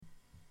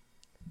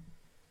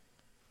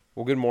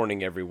Well, good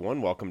morning,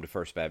 everyone. Welcome to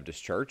First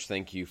Baptist Church.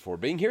 Thank you for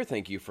being here.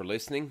 Thank you for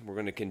listening. We're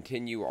going to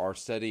continue our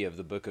study of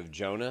the book of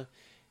Jonah.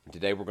 And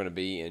today we're going to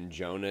be in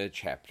Jonah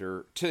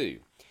chapter 2.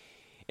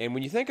 And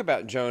when you think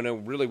about Jonah,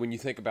 really when you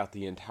think about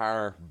the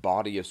entire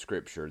body of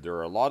Scripture, there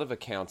are a lot of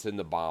accounts in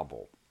the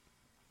Bible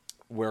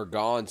where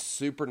God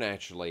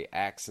supernaturally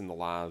acts in the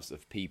lives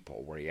of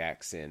people, where he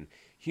acts in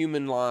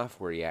human life,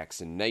 where he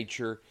acts in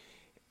nature,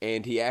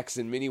 and he acts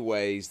in many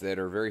ways that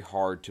are very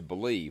hard to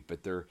believe,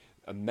 but they're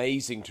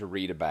amazing to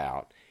read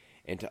about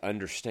and to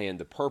understand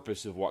the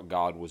purpose of what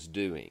God was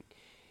doing.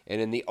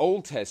 And in the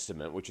Old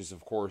Testament, which is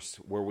of course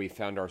where we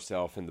found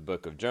ourselves in the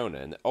book of Jonah,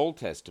 in the Old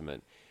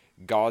Testament,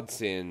 God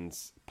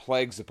sends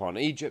plagues upon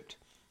Egypt.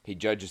 He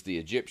judges the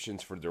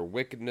Egyptians for their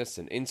wickedness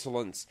and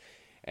insolence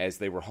as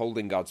they were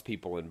holding God's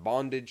people in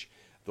bondage.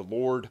 The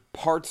Lord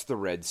parts the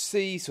Red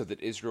Sea so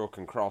that Israel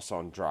can cross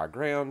on dry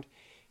ground.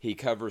 He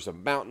covers a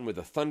mountain with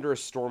a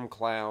thunderous storm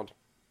cloud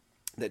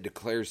that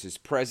declares his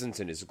presence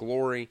and his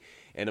glory.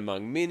 And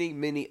among many,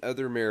 many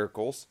other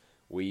miracles,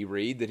 we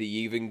read that he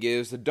even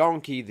gives a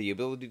donkey the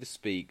ability to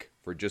speak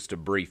for just a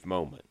brief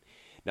moment.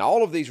 Now,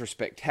 all of these are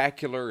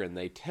spectacular, and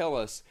they tell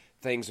us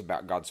things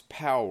about God's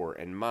power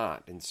and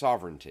might and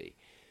sovereignty.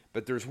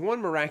 But there's one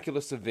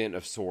miraculous event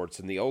of sorts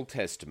in the Old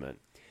Testament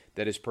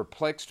that has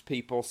perplexed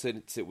people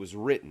since it was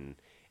written,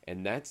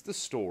 and that's the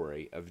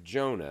story of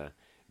Jonah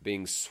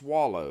being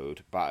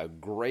swallowed by a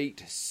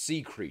great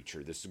sea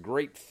creature, this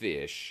great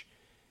fish,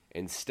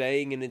 and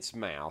staying in its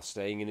mouth,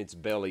 staying in its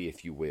belly,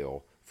 if you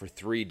will, for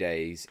 3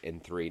 days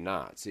and 3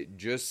 nights. It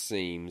just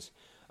seems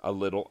a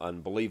little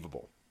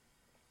unbelievable.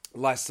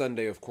 Last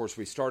Sunday, of course,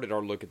 we started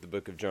our look at the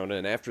book of Jonah,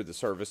 and after the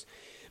service,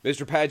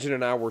 Mr. Paget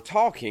and I were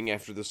talking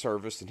after the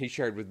service, and he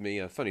shared with me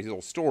a funny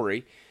little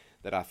story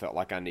that I felt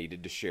like I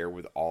needed to share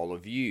with all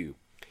of you.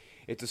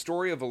 It's a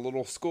story of a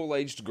little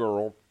school-aged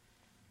girl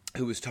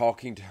who was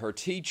talking to her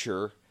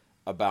teacher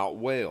about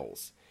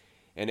whales.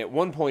 And at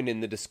one point in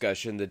the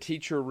discussion, the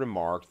teacher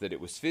remarked that it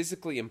was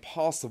physically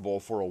impossible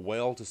for a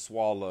whale to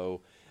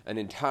swallow an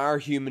entire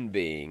human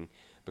being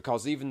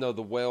because even though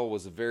the whale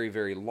was a very,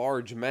 very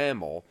large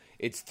mammal,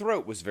 its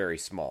throat was very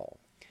small.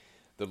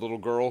 The little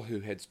girl, who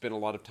had spent a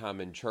lot of time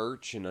in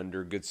church and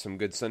under some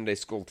good Sunday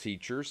school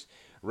teachers,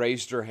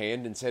 raised her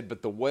hand and said,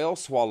 "But the whale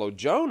swallowed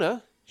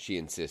Jonah," she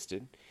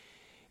insisted.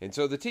 And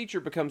so the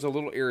teacher becomes a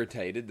little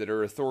irritated that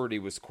her authority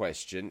was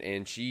questioned,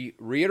 and she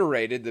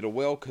reiterated that a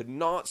whale could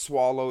not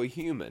swallow a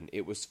human.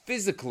 It was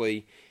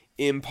physically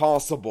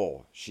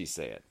impossible, she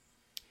said.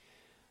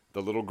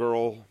 The little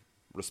girl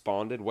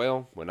responded,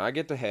 "Well, when I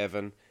get to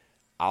heaven,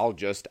 I'll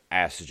just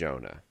ask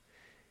Jonah."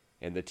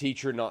 And the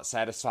teacher, not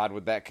satisfied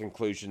with that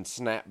conclusion,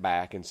 snapped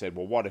back and said,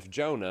 "Well, what if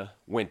Jonah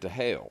went to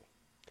hell?"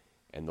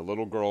 And the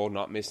little girl,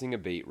 not missing a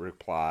beat,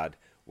 replied,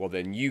 "Well,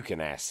 then you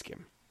can ask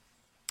him."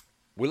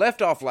 We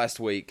left off last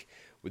week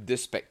with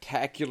this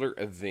spectacular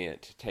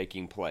event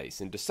taking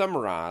place. And to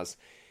summarize,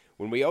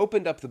 when we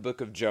opened up the book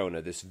of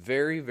Jonah, this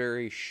very,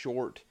 very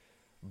short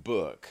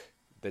book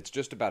that's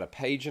just about a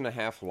page and a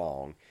half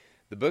long,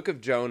 the book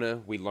of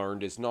Jonah, we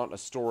learned, is not a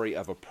story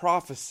of a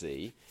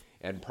prophecy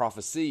and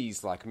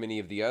prophecies like many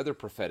of the other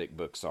prophetic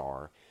books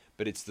are,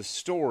 but it's the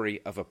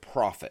story of a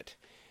prophet.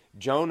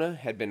 Jonah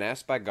had been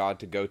asked by God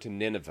to go to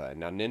Nineveh.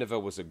 Now,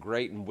 Nineveh was a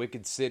great and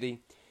wicked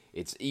city.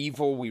 Its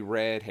evil, we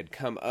read, had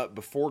come up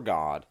before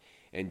God,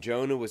 and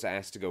Jonah was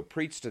asked to go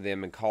preach to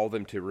them and call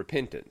them to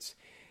repentance.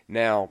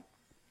 Now,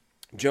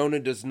 Jonah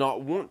does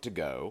not want to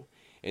go,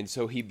 and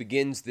so he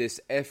begins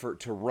this effort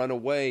to run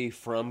away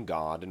from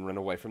God and run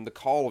away from the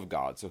call of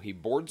God. So he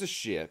boards a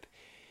ship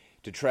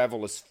to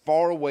travel as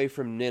far away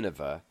from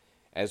Nineveh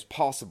as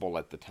possible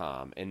at the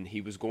time, and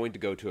he was going to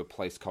go to a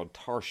place called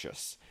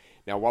Tarshish.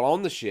 Now, while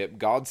on the ship,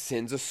 God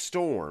sends a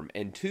storm,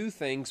 and two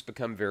things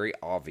become very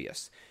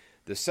obvious.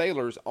 The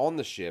sailors on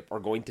the ship are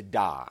going to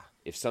die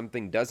if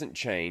something doesn't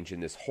change in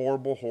this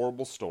horrible,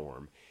 horrible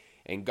storm.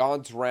 And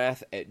God's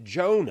wrath at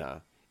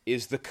Jonah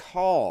is the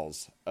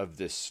cause of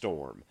this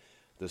storm.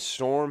 The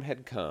storm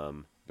had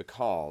come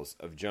because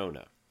of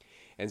Jonah.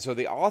 And so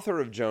the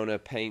author of Jonah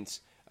paints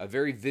a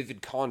very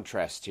vivid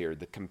contrast here.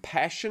 The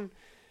compassion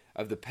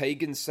of the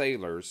pagan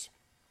sailors,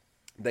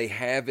 they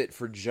have it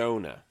for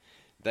Jonah.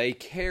 They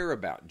care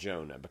about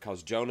Jonah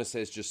because Jonah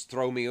says, "Just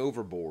throw me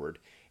overboard."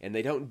 And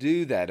they don't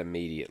do that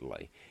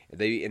immediately.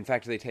 In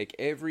fact, they take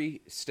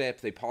every step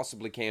they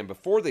possibly can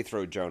before they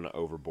throw Jonah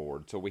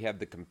overboard. So we have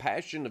the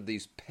compassion of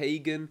these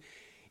pagan,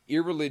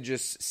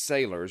 irreligious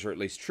sailors, or at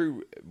least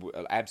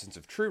absence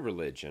of true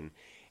religion.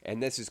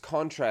 And this is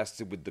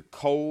contrasted with the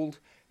cold,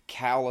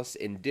 callous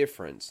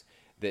indifference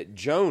that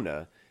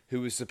Jonah,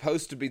 who is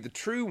supposed to be the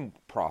true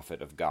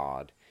prophet of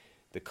God,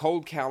 the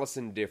cold, callous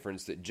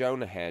indifference that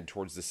Jonah had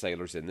towards the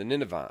sailors and the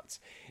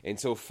Ninevites. And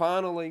so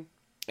finally,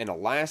 in a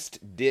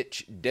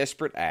last-ditch,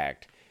 desperate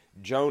act,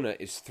 Jonah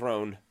is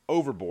thrown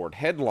overboard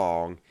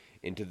headlong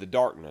into the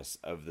darkness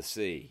of the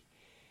sea.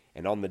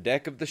 And on the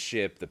deck of the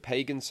ship, the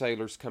pagan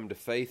sailors come to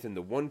faith in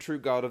the one true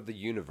God of the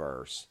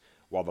universe,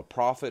 while the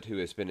prophet who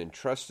has been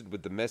entrusted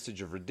with the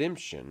message of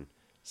redemption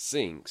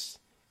sinks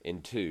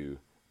into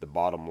the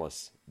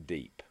bottomless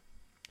deep.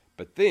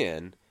 But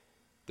then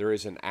there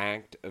is an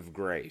act of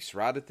grace.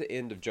 Right at the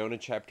end of Jonah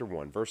chapter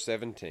 1, verse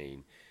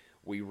 17,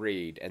 we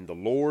read, "And the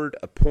Lord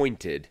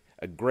appointed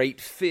a great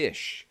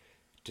fish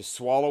to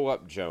swallow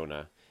up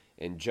Jonah,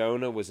 and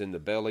Jonah was in the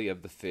belly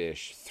of the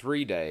fish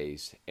 3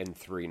 days and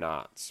 3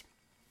 nights."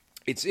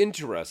 It's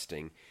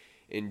interesting.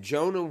 In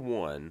Jonah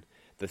 1,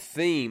 the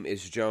theme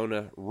is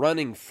Jonah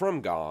running from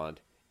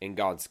God and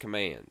God's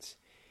commands.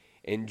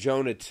 In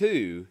Jonah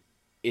 2,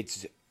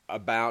 it's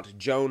about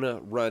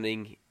Jonah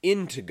running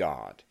into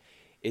God.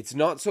 It's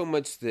not so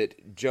much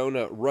that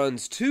Jonah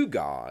runs to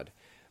God,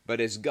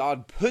 but as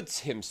God puts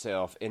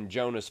himself in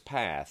Jonah's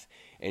path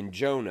and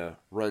Jonah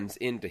runs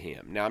into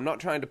him. Now, I'm not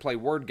trying to play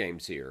word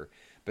games here,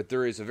 but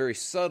there is a very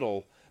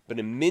subtle but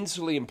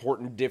immensely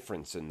important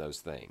difference in those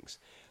things.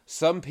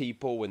 Some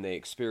people, when they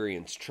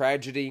experience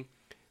tragedy,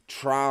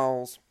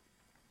 trials,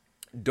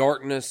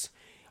 darkness,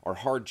 or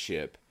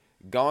hardship,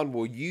 God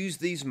will use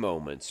these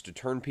moments to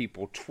turn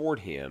people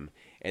toward Him,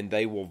 and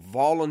they will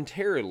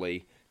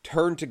voluntarily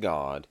turn to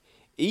God,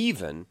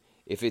 even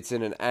if it's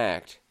in an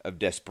act of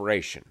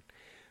desperation.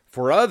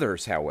 For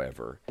others,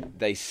 however,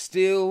 they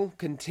still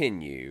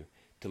continue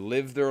to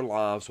live their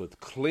lives with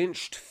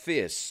clenched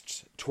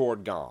fists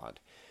toward God.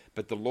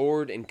 But the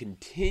Lord, in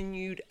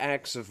continued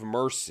acts of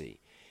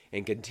mercy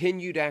and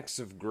continued acts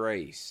of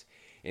grace,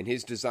 and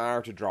His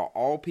desire to draw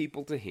all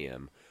people to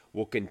Him,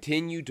 will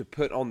continue to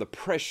put on the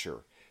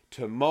pressure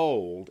to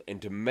mold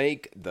and to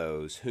make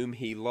those whom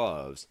He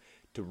loves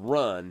to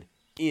run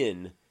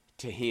in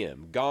to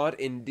Him. God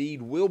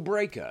indeed will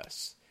break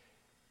us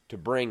to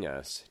bring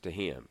us to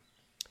Him.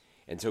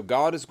 And so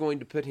God is going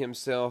to put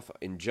Himself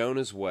in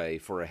Jonah's way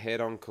for a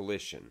head-on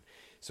collision.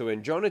 So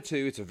in Jonah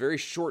 2, it's a very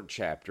short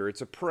chapter. It's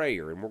a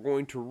prayer, and we're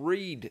going to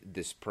read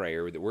this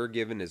prayer that we're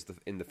given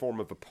in the form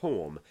of a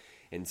poem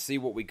and see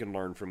what we can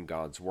learn from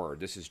God's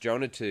Word. This is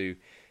Jonah 2,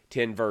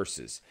 10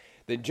 verses.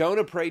 "Then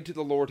Jonah prayed to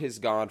the Lord his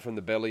God from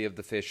the belly of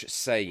the fish,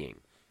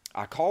 saying,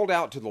 I called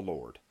out to the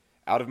Lord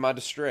out of my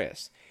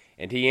distress,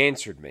 and He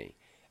answered me.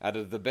 Out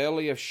of the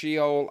belly of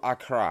Sheol I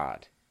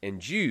cried,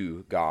 and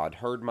you, God,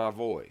 heard my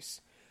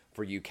voice.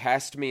 For you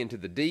cast me into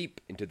the deep,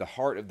 into the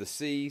heart of the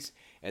seas,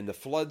 and the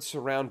floods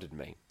surrounded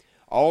me.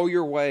 All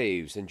your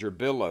waves and your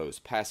billows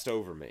passed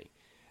over me.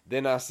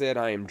 Then I said,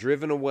 I am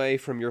driven away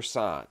from your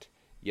sight,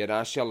 yet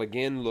I shall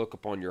again look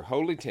upon your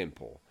holy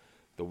temple.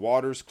 The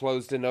waters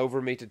closed in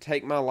over me to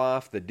take my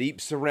life, the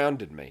deep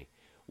surrounded me.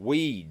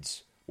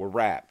 Weeds were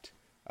wrapped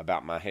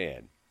about my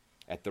head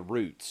at the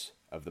roots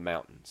of the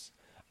mountains.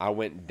 I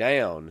went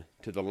down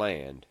to the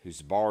land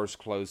whose bars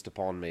closed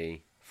upon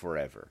me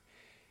forever.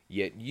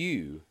 Yet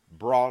you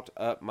brought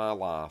up my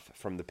life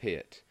from the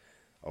pit,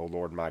 O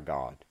Lord my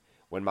God.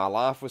 When my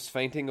life was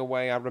fainting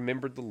away, I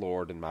remembered the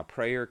Lord, and my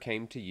prayer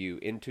came to you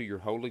into your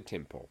holy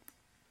temple.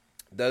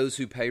 Those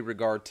who pay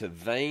regard to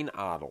vain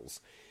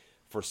idols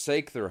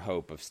forsake their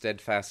hope of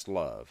steadfast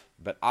love,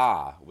 but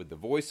I, with the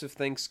voice of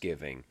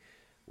thanksgiving,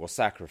 will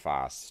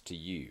sacrifice to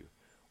you.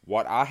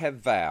 What I have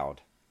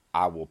vowed,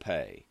 I will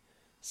pay.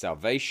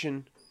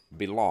 Salvation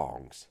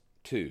belongs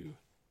to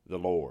the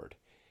Lord.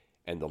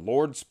 And the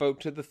Lord spoke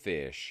to the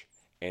fish,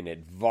 and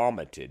it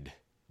vomited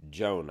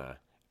Jonah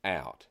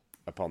out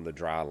upon the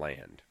dry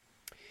land."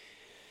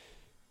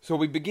 So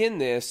we begin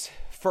this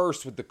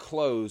first with the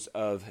close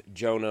of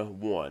Jonah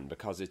 1,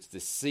 because it's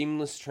this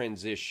seamless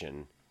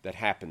transition that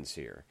happens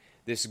here.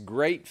 This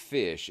great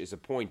fish is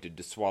appointed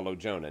to swallow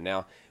Jonah.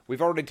 Now,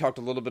 we've already talked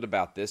a little bit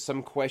about this.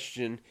 Some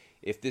question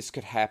if this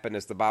could happen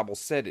as the Bible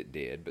said it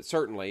did, but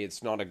certainly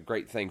it's not a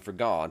great thing for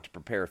God to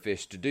prepare a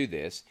fish to do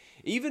this,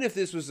 even if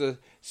this was a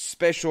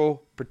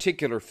special,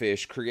 particular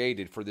fish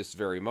created for this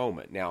very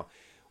moment. Now,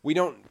 we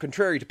don't,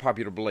 contrary to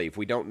popular belief,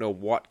 we don't know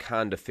what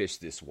kind of fish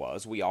this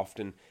was. We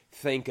often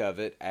think of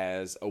it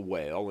as a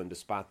whale, and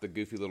despite the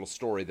goofy little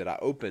story that I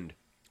opened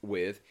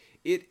with,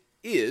 it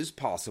is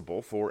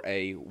possible for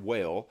a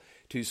whale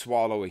to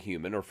swallow a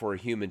human, or for a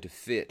human to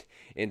fit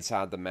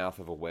inside the mouth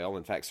of a whale.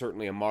 In fact,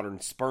 certainly a modern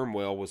sperm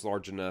whale is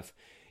large enough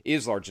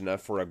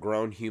for a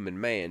grown human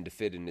man to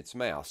fit in its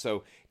mouth.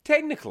 So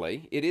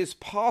technically, it is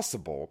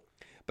possible,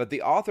 but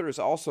the author is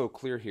also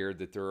clear here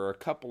that there are a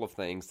couple of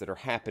things that are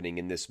happening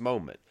in this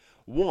moment.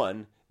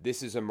 One,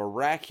 this is a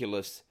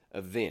miraculous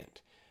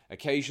event.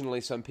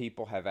 Occasionally, some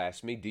people have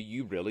asked me, do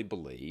you really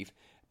believe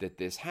that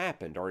this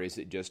happened, or is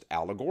it just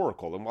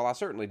allegorical? And while I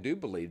certainly do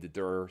believe that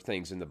there are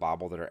things in the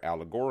Bible that are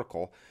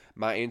allegorical,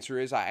 my answer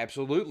is I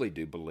absolutely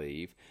do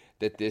believe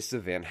that this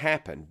event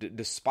happened.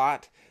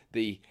 Despite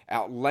the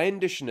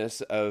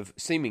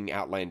seeming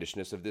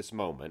outlandishness of this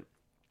moment,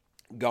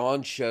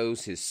 God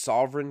shows His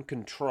sovereign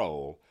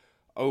control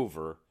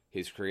over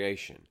His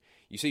creation.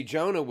 You see,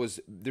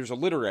 there's a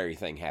literary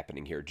thing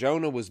happening here.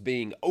 Jonah was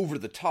being over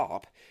the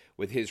top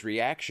with his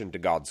reaction to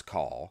God's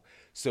call.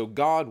 So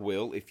God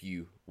will, if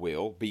you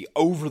will, be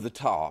over the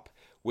top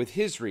with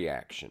His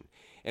reaction.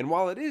 And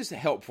while it is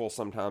helpful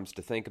sometimes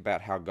to think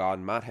about how God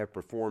might have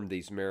performed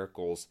these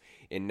miracles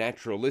in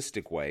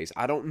naturalistic ways,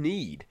 I don't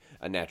need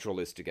a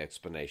naturalistic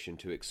explanation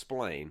to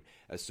explain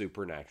a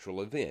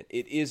supernatural event.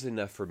 It is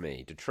enough for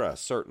me to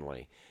trust,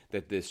 certainly,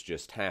 that this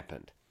just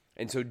happened.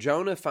 And so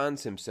Jonah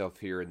finds himself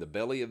here in the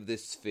belly of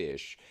this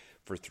fish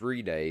for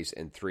 3 days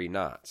and 3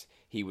 nights.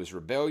 He was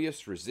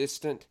rebellious,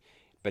 resistant,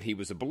 but he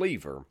was a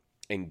believer,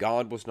 and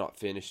God was not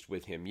finished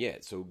with him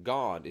yet. So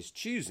God is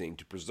choosing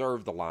to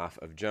preserve the life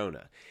of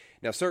Jonah.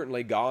 Now,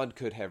 certainly God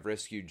could have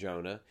rescued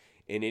Jonah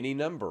in any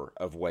number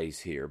of ways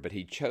here, but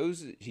he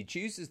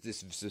chooses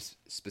this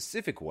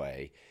specific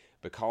way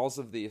because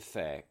of the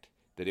effect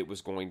that it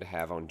was going to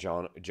have on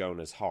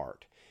Jonah's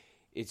heart.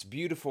 It's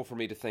beautiful for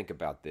me to think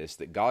about this,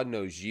 that God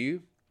knows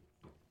you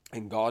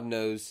and God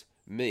knows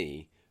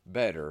me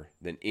better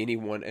than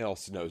anyone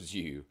else knows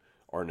you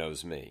or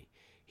knows me.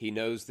 He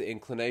knows the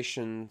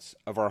inclinations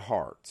of our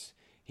hearts.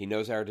 He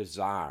knows our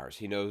desires.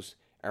 He knows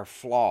our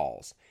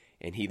flaws.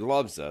 And He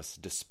loves us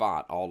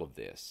despite all of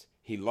this.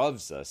 He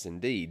loves us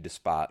indeed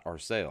despite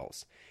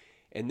ourselves.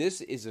 And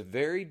this is a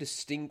very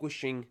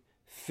distinguishing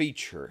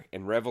feature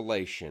and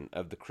revelation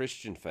of the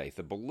Christian faith,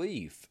 a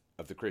belief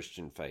of the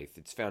Christian faith.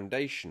 It's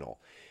foundational.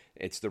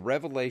 It's the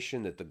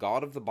revelation that the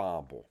God of the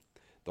Bible,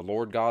 the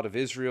Lord God of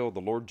Israel, the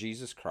Lord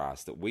Jesus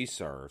Christ that we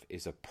serve,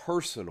 is a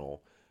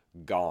personal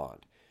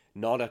God,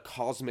 not a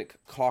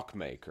cosmic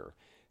clockmaker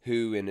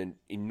who in an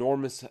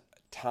enormous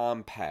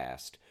time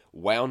past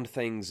wound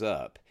things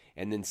up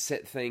and then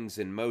set things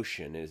in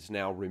motion and is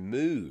now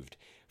removed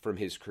from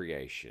His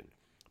creation,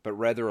 but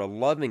rather a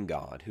loving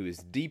God who is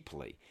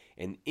deeply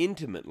and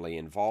intimately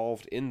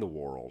involved in the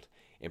world,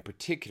 and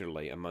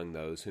particularly among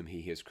those whom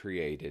He has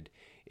created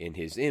in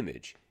His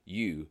image,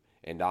 you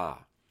and I.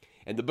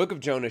 And the book of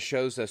Jonah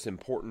shows us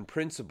important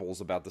principles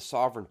about the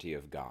sovereignty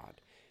of God,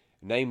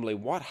 namely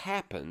what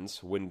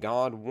happens when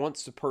God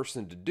wants a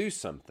person to do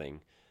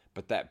something,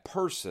 but that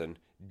person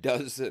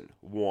doesn't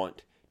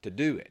want to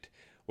do it.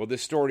 Well,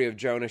 this story of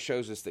Jonah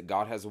shows us that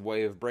God has a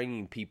way of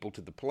bringing people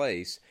to the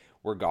place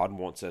where God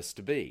wants us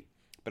to be.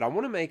 But I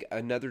want to make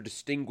another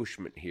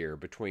distinguishment here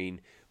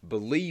between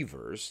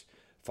believers,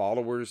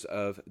 followers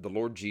of the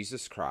Lord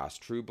Jesus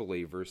Christ, true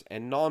believers,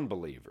 and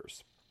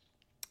non-believers.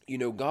 You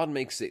know, God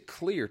makes it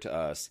clear to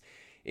us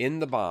in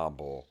the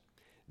Bible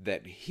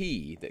that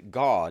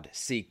God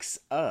seeks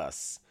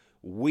us.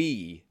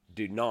 We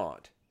do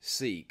not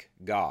seek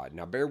God.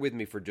 Now, bear with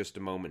me for just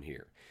a moment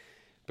here,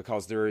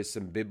 because there is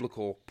some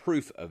biblical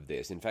proof of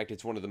this. In fact,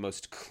 it's one of the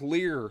most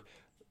clear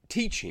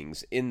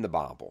teachings in the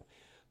Bible.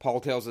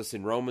 Paul tells us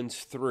in Romans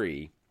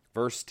 3,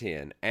 verse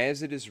 10,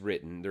 "As it is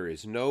written, there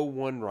is no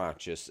one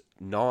righteous,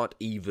 not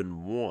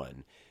even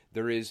one.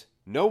 There is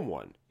no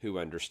one who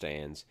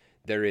understands.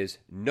 There is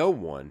no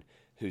one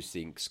who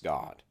seeks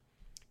God."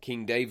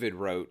 King David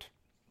wrote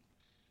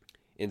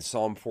in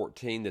Psalm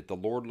 14 that the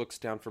Lord looks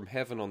down from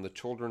heaven on the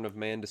children of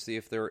man to see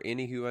if there are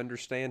any who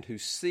understand, who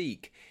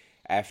seek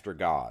after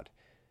God.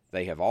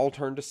 They have all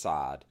turned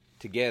aside.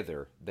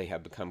 Together they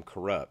have become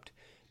corrupt.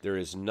 There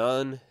is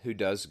none who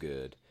does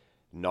good,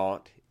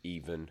 not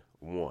even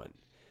one.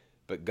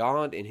 But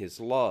God, in His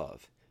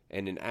love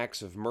and in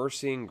acts of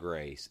mercy and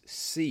grace,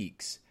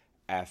 seeks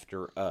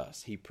after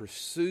us. He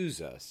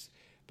pursues us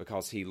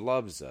because He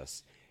loves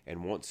us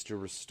and wants to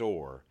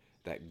restore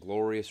that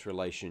glorious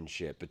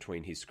relationship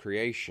between His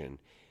creation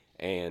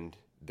and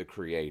the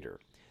Creator.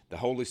 The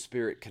Holy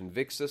Spirit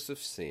convicts us of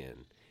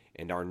sin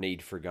and our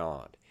need for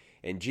God.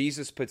 And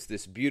Jesus puts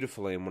this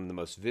beautifully in one of the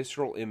most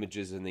visceral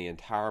images in the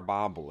entire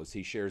Bible as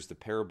He shares the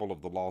parable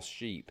of the lost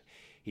sheep.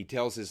 He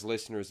tells His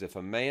listeners, if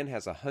a man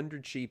has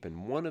 100 sheep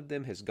and one of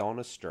them has gone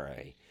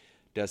astray,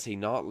 does he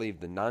not leave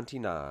the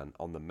 99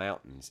 on the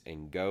mountains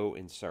and go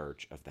in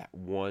search of that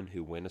one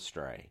who went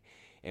astray?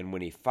 And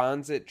when he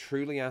finds it,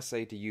 truly I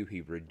say to you,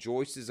 he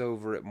rejoices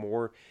over it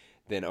more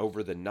than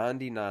over the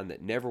 99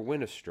 that never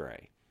went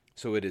astray.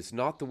 So it is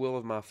not the will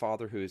of my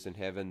Father who is in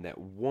heaven that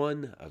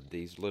one of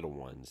these little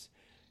ones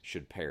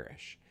should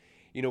perish.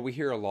 You know, we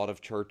hear a lot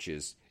of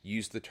churches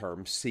use the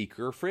term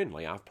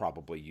seeker-friendly. I've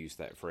probably used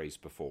that phrase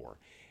before.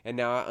 And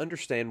now I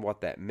understand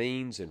what that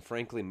means, and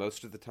frankly,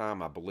 most of the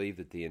time I believe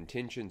that the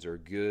intentions are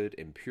good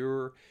and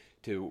pure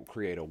to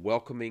create a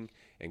welcoming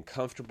and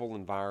comfortable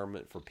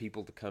environment for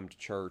people to come to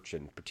church,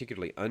 and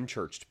particularly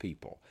unchurched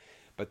people.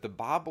 But the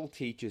Bible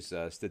teaches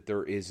us that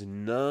there is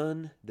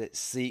none that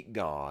seek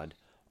God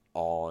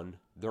on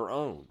their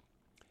own.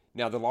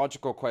 Now, the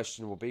logical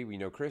question will be,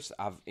 Chris,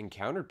 I've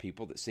encountered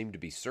people that seem to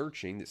be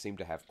searching, that seem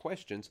to have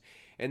questions,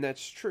 and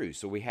that's true.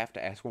 So we have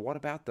to ask, well, what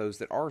about those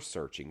that are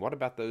searching? What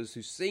about those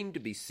who seem to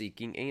be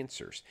seeking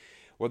answers?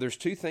 Well, there's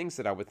two things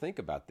that I would think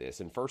about this.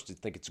 And first, I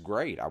think it's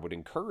great. I would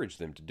encourage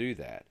them to do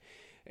that.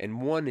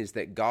 And one is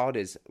that God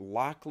is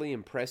likely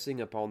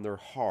impressing upon their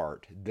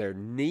heart their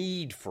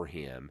need for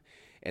Him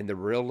and the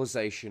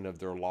realization of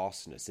their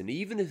lostness. And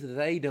even if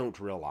they don't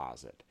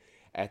realize it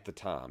at the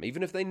time,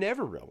 even if they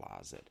never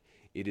realize it,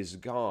 it is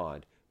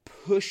God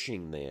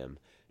pushing them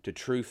to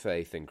true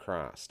faith in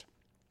Christ.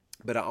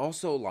 But I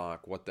also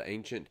like what the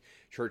ancient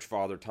church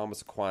father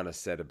Thomas Aquinas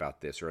said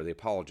about this, or the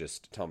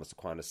apologist Thomas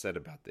Aquinas said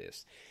about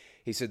this.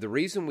 He said, the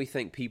reason we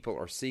think people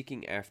are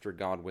seeking after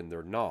God when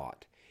they're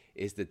not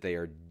is that they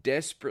are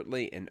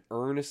desperately and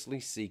earnestly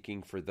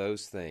seeking for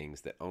those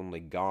things that only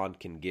God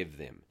can give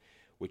them,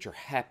 which are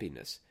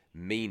happiness,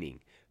 meaning,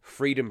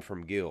 freedom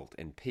from guilt,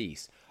 and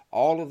peace,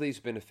 all of these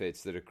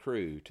benefits that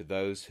accrue to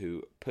those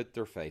who put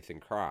their faith in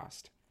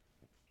Christ.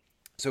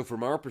 So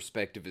from our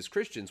perspective as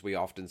Christians, we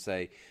often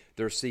say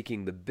they're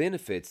seeking the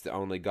benefits that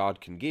only God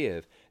can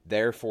give,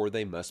 therefore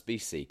they must be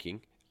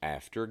seeking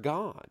after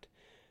God.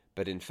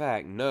 But in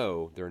fact,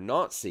 no, they're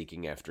not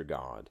seeking after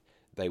God.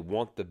 They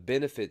want the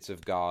benefits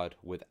of God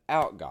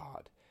without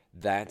God.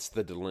 That's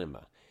the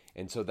dilemma.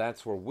 And so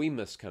that's where we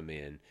must come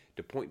in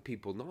to point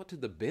people not to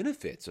the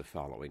benefits of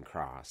following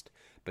Christ,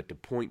 but to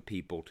point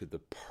people to the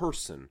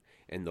person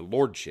and the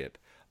lordship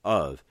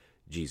of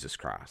Jesus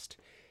Christ.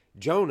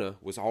 Jonah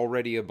was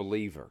already a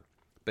believer,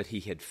 but he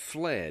had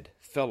fled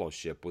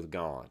fellowship with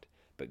God.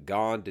 But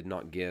God did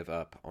not give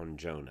up on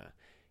Jonah.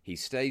 He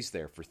stays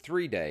there for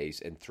 3 days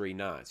and 3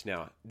 nights.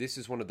 Now, this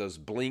is one of those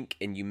blink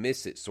and you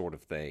miss it sort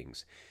of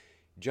things.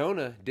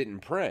 Jonah didn't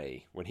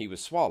pray when he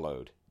was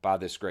swallowed by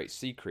this great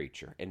sea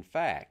creature. In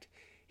fact,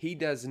 he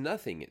does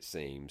nothing, it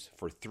seems,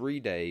 for 3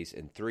 days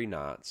and 3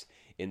 nights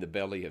in the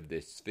belly of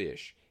this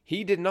fish.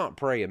 He did not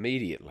pray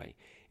immediately.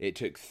 It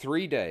took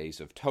 3 days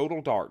of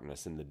total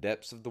darkness in the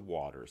depths of the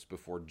waters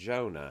before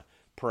Jonah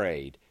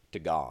prayed to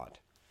God.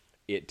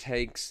 It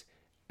takes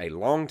a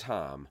long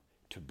time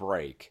to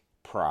break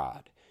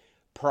pride.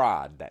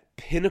 Pride, that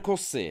pinnacle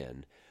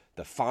sin,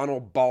 the final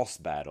boss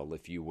battle,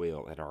 if you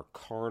will, in our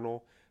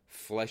carnal,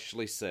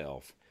 fleshly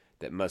self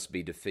that must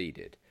be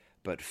defeated.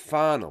 But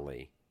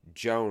finally,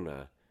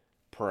 Jonah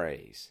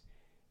prays.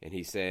 And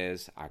he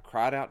says, I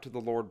cried out to the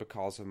Lord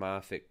because of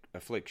my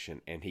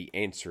affliction, and he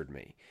answered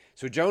me.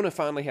 So Jonah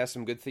finally has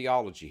some good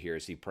theology here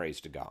as he prays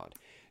to God.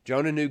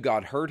 Jonah knew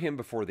God heard him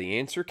before the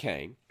answer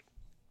came.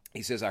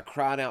 He says, I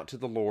cried out to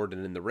the Lord,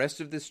 and in the rest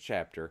of this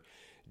chapter,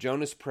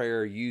 Jonah's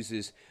prayer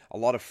uses a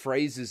lot of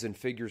phrases and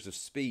figures of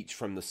speech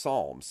from the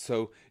Psalms.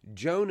 So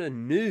Jonah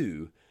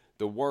knew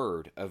the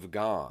word of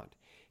God.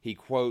 He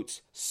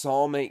quotes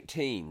Psalm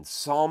 18,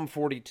 Psalm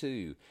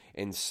 42,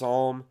 and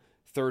Psalm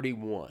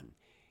 31.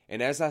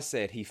 And as I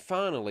said, he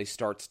finally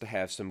starts to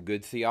have some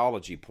good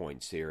theology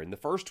points here. And the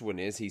first one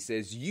is, he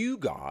says, you,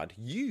 God,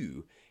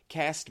 you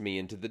cast me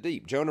into the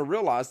deep. Jonah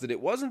realized that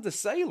it wasn't the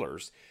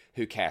sailors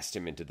who cast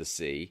him into the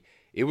sea.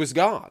 It was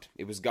God.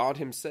 It was God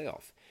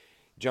himself.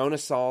 Jonah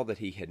saw that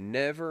he had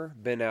never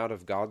been out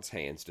of God's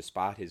hands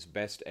despite his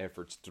best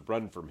efforts to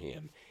run from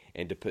him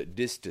and to put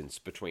distance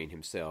between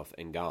himself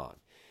and God.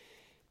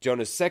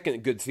 Jonah's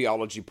second good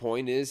theology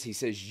point is, he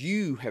says,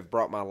 you have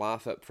brought my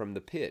life up from the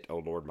pit, O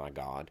Lord my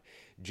God.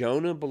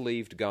 Jonah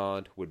believed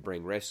God would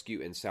bring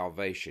rescue and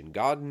salvation.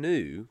 Jonah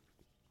knew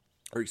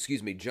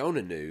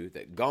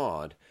that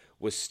God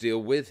was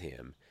still with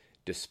him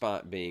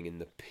despite being in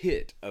the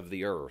pit of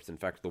the earth. In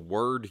fact, the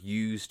word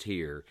used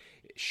here,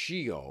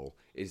 Sheol,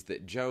 is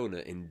that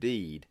Jonah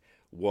indeed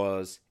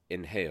was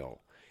in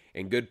hell.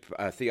 And good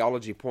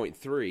theology point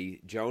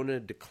 3, Jonah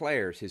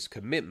declares his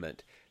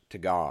commitment to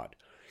God.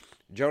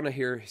 Jonah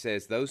here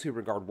says, those who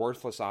regard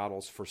worthless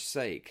idols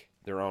forsake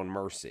their own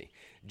mercy.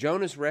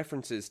 Jonah's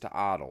references to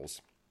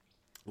idols,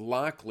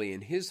 likely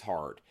in his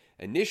heart,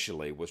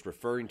 initially was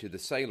referring to the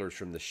sailors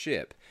from the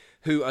ship,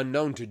 who,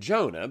 unknown to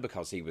Jonah,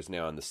 because he was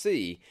now in the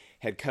sea,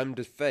 had come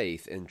to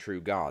faith in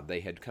true God. They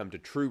had come to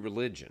true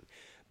religion.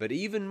 But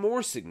even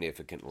more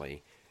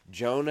significantly,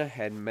 Jonah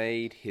had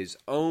made his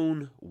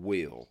own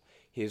will,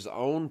 his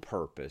own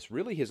purpose,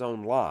 really his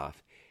own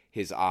life,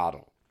 his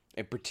idol.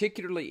 And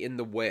particularly in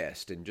the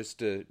West, and just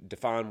to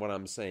define what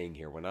I'm saying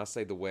here, when I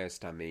say the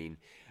West, I mean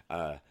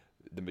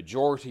the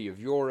majority of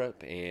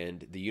Europe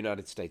and the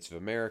United States of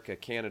America,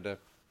 Canada,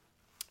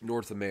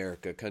 North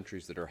America,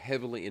 countries that are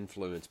heavily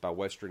influenced by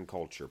Western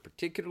culture,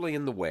 particularly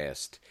in the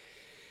West,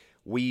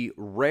 we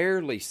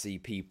rarely see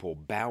people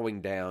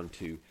bowing down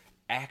to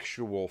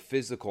actual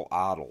physical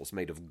idols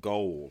made of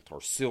gold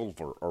or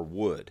silver or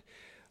wood.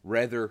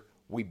 Rather,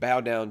 we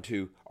bow down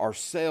to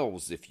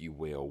ourselves, if you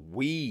will.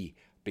 We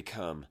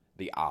become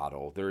the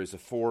idol. There is a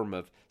form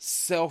of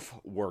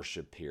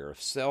self-worship here,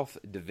 of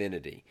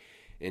self-divinity.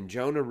 And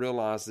Jonah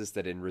realizes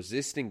that in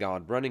resisting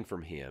God, running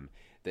from him,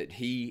 that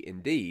he,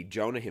 indeed,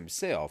 Jonah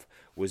himself,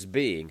 was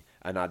being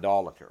an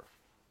idolater.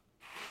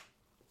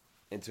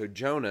 And so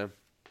Jonah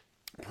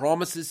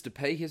promises to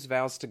pay his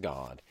vows to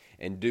God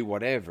and do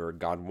whatever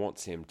God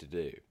wants him to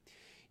do.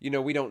 You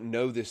know, we don't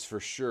know this for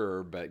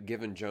sure, but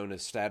given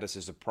Jonah's status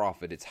as a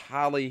prophet, it's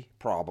highly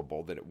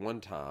probable that at one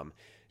time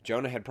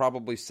Jonah had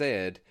probably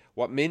said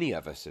what many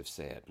of us have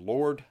said,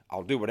 Lord,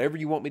 I'll do whatever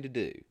you want me to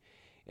do.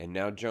 And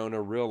now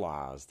Jonah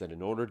realized that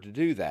in order to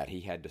do that,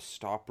 he had to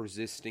stop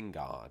resisting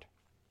God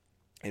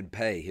and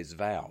pay his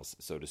vows,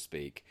 so to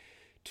speak,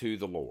 to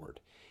the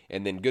Lord.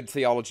 And then good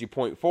theology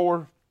point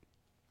 4,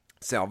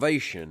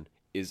 salvation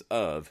is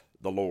of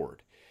the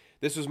Lord.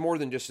 This was more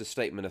than just a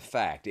statement of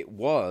fact. It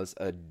was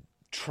a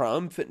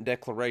triumphant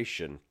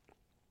declaration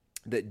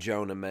that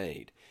Jonah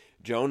made.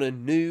 Jonah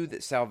knew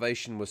that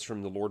salvation was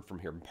from the Lord, from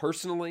him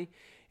personally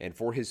and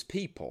for his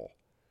people.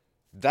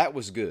 That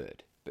was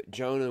good. But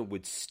Jonah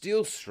would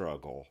still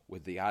struggle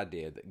with the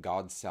idea that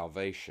God's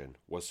salvation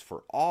was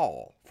for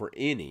all, for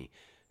any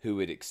who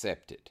would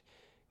accept it.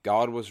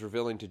 God was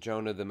revealing to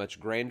Jonah the much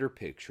grander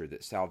picture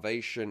that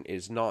salvation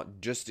is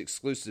not just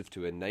exclusive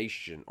to a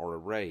nation or a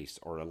race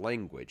or a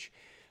language,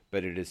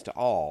 but it is to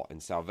all,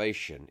 and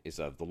salvation is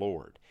of the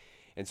Lord.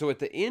 And so at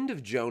the end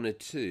of Jonah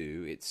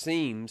 2, it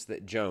seems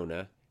that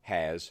Jonah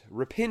has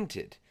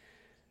repented.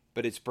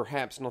 But it's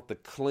perhaps not the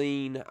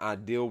clean,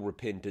 ideal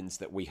repentance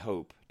that we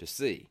hope to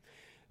see.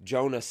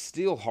 Jonah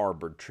still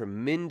harbored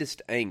tremendous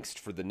angst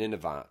for the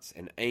Ninevites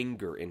and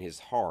anger in his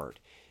heart,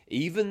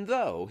 even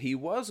though he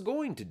was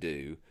going to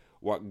do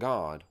what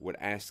God would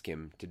ask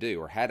him to do,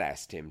 or had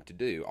asked him to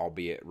do,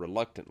 albeit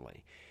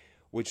reluctantly.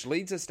 Which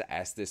leads us to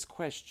ask this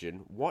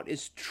question: what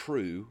is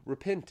true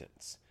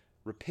repentance?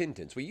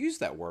 Repentance. We use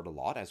that word a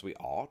lot, as we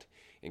ought,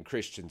 in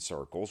Christian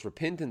circles.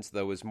 Repentance,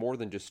 though, is more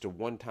than just a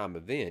one-time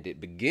event. It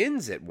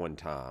begins at one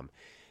time,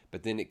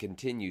 but then it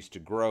continues to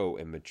grow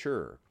and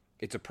mature.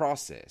 It's a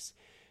process.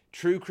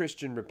 True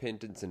Christian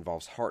repentance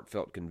involves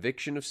heartfelt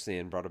conviction of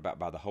sin brought about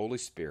by the Holy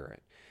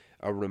Spirit,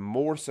 a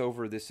remorse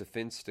over this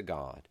offense to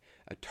God,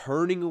 a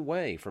turning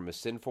away from a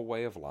sinful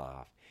way of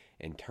life,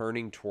 and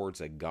turning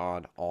towards a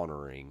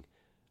God-honoring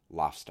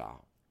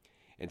lifestyle.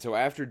 And so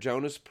after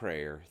Jonah's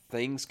prayer,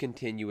 things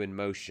continue in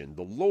motion.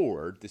 The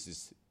Lord, this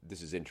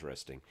is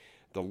interesting,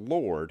 the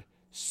Lord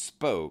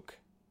spoke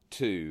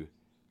to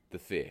the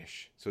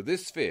fish. So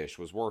this fish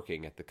was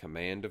working at the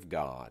command of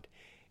God,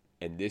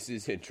 and this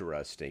is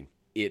interesting.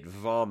 It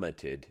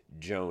vomited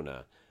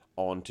Jonah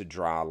onto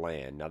dry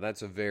land. Now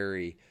that's a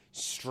very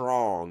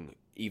strong,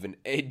 even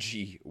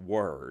edgy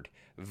word.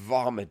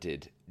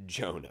 Vomited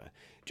Jonah.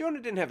 Jonah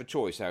didn't have a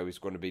choice how he was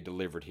going to be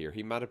delivered here.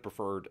 He might have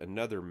preferred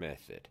another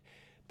method.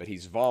 But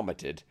he's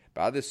vomited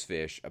by this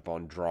fish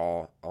upon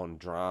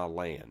dry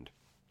land.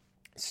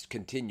 It's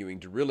continuing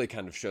to really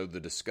kind of show the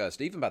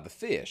disgust, even by the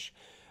fish,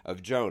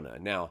 of Jonah.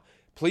 Now,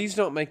 please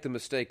don't make the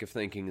mistake of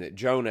thinking that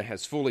Jonah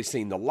has fully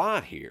seen the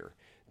light here.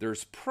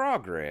 There's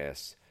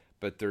progress,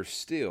 but there's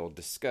still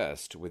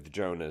disgust with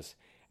Jonah's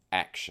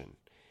action.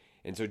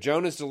 And so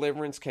Jonah's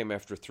deliverance came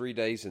after 3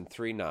 days and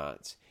 3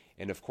 nights.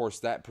 And of course,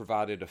 that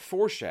provided a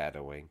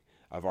foreshadowing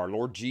of our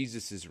Lord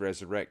Jesus'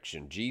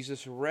 resurrection.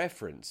 Jesus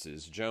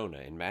references Jonah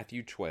in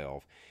Matthew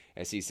 12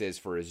 as he says,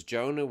 "For as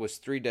Jonah was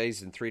 3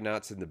 days and 3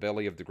 nights in the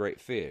belly of the great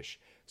fish,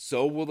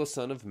 so will the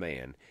Son of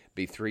Man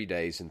be 3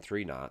 days and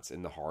 3 nights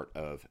in the heart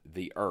of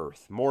the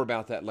earth." More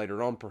about that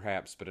later on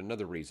perhaps, but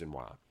another reason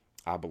why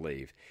I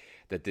believe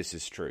that this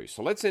is true.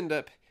 So let's end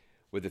up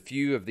with a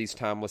few of these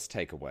timeless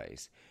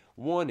takeaways.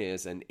 One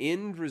is an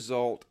end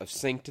result of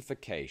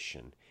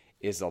sanctification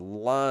is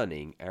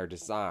aligning our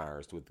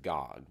desires with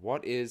God.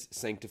 What is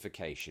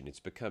sanctification? It's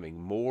becoming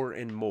more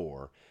and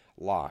more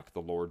like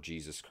the Lord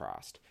Jesus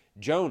Christ.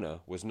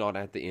 Jonah was not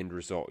at the end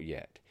result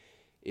yet.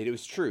 It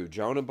was true.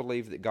 Jonah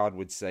believed that God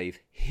would save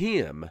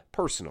him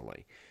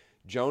personally.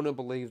 Jonah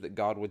believed that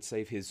God would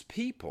save his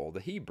people,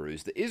 the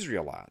Hebrews, the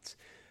Israelites.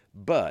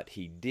 But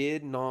he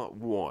did not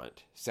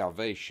want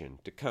salvation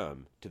to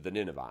come to the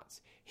Ninevites.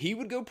 He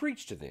would go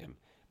preach to them,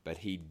 but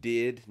he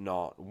did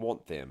not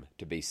want them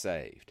to be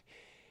saved.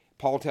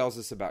 Paul tells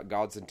us about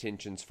God's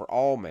intentions for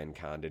all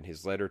mankind in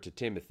his letter to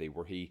Timothy,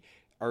 where he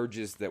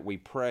urges that we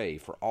pray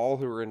for all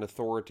who are in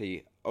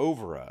authority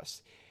over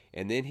us.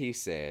 And then he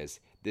says,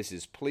 this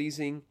is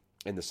pleasing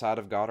in the sight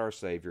of God our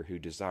Savior, who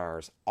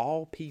desires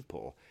all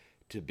people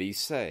to be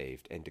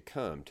saved and to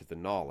come to the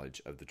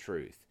knowledge of the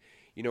truth.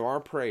 You know,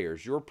 our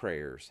prayers, your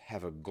prayers,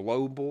 have a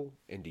global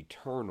and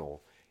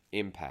eternal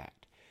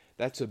impact.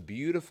 That's a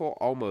beautiful,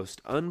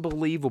 almost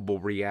unbelievable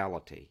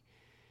reality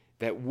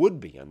that would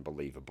be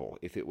unbelievable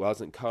if it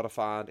wasn't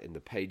codified in the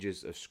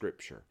pages of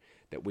Scripture.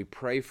 That we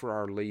pray for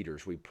our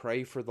leaders, we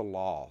pray for the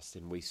lost,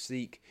 and we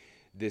seek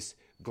this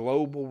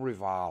global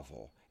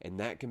revival, and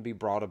that can be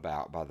brought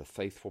about by the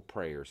faithful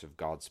prayers of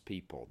God's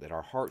people, that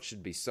our hearts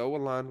should be so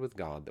aligned with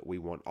God that we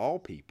want all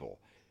people,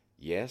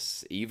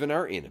 yes, even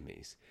our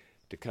enemies,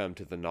 to come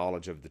to the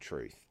knowledge of the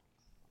truth.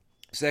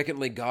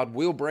 Secondly, God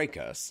will break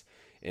us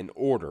in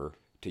order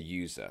to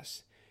use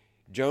us.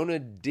 Jonah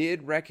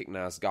did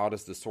recognize God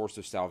as the source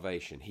of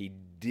salvation. He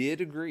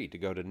did agree to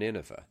go to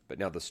Nineveh. But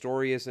now the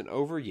story isn't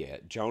over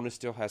yet. Jonah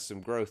still has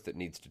some growth that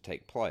needs to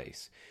take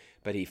place.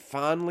 But he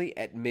finally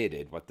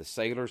admitted what the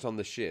sailors on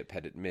the ship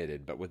had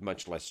admitted, but with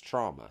much less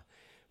trauma.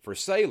 For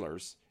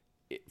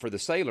the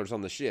sailors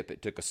on the ship,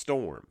 it took a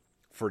storm.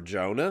 For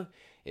Jonah,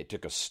 it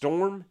took a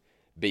storm,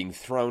 being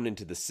thrown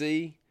into the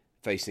sea,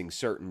 facing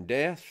certain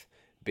death,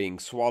 being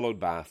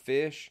swallowed by a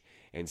fish,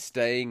 and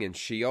staying in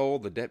Sheol,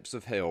 the depths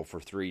of hell,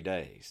 for 3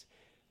 days.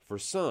 For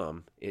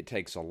some, it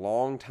takes a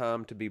long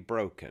time to be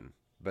broken,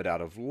 but out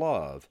of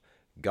love,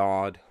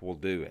 God will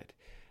do it.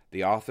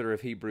 The author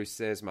of Hebrews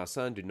says, "My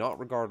son, do not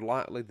regard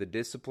lightly the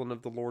discipline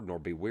of the Lord, nor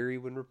be weary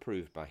when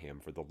reproved by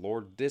him. For the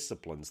Lord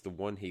disciplines the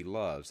one he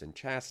loves, and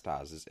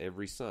chastises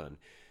every son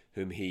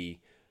whom he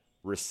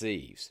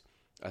receives."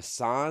 A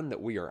sign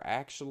that we are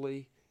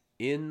actually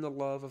in the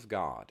love of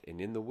God and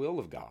in the will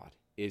of God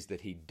is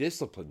that He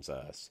disciplines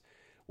us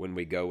when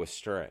we go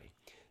astray.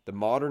 The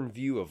modern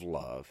view of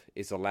love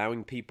is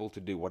allowing people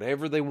to do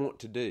whatever they want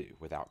to do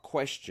without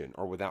question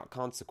or without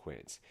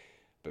consequence.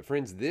 But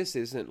friends, this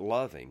isn't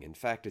loving. In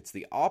fact, it's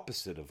the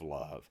opposite of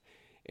love,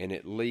 and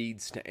it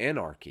leads to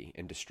anarchy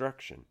and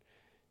destruction.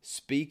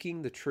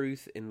 Speaking the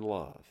truth in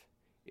love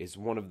is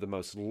one of the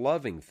most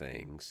loving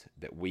things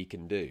that we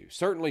can do.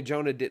 Certainly,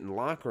 Jonah didn't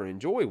like or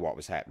enjoy what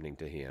was happening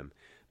to him,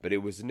 but it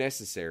was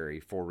necessary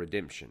for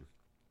redemption.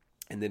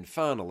 And then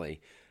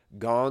finally,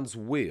 God's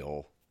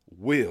will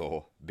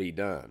be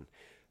done.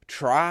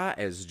 Try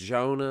as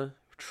Jonah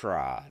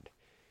tried,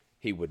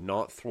 he would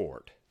not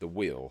thwart the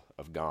will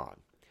of God.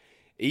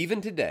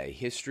 Even today,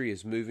 history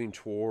is moving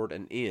toward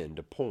an end,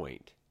 a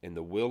point, and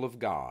the will of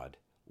God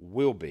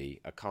will be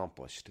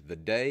accomplished. The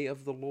day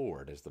of the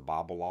Lord, as the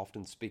Bible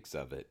often speaks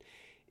of it,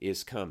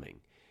 is coming.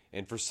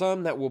 And for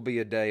some, that will be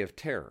a day of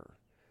terror.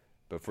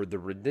 But for the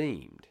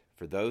redeemed,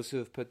 for those who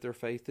have put their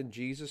faith in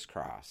Jesus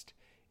Christ,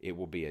 it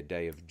will be a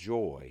day of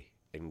joy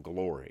and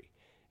glory.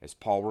 As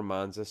Paul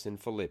reminds us in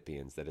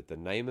Philippians, that at the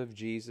name of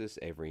Jesus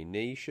every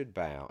knee should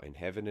bow in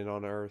heaven and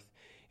on earth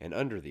and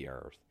under the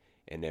earth,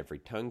 and every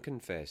tongue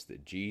confess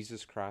that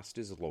Jesus Christ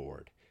is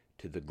Lord,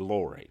 to the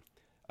glory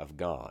of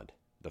God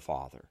the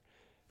Father.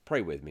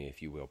 Pray with me,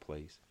 if you will,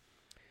 please.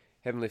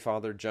 Heavenly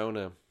Father,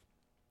 Jonah,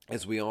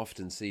 as we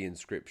often see in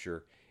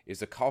Scripture,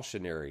 is a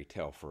cautionary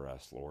tale for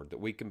us, Lord, that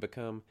we can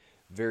become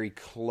very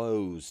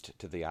closed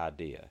to the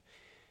idea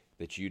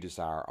that you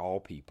desire all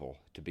people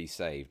to be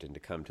saved and to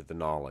come to the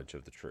knowledge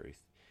of the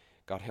truth.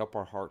 God, help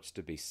our hearts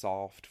to be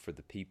soft for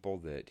the people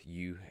that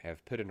you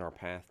have put in our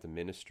path to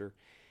minister.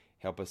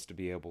 Help us to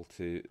be able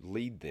to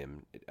lead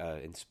them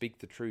and speak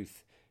the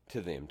truth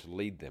to them, to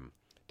lead them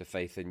to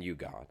faith in you,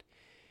 God.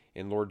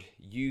 And Lord,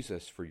 use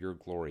us for your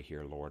glory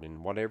here, Lord.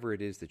 And whatever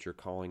it is that you're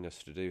calling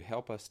us to do,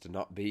 help us to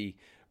not be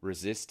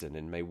resistant.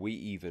 And may we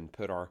even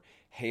put our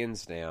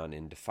hands down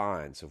in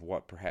defiance of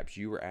what perhaps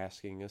you are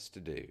asking us to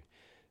do,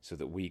 so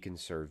that we can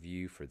serve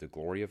you for the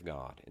glory of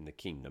God and the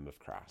kingdom of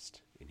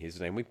Christ. In his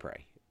name we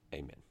pray.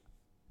 Amen.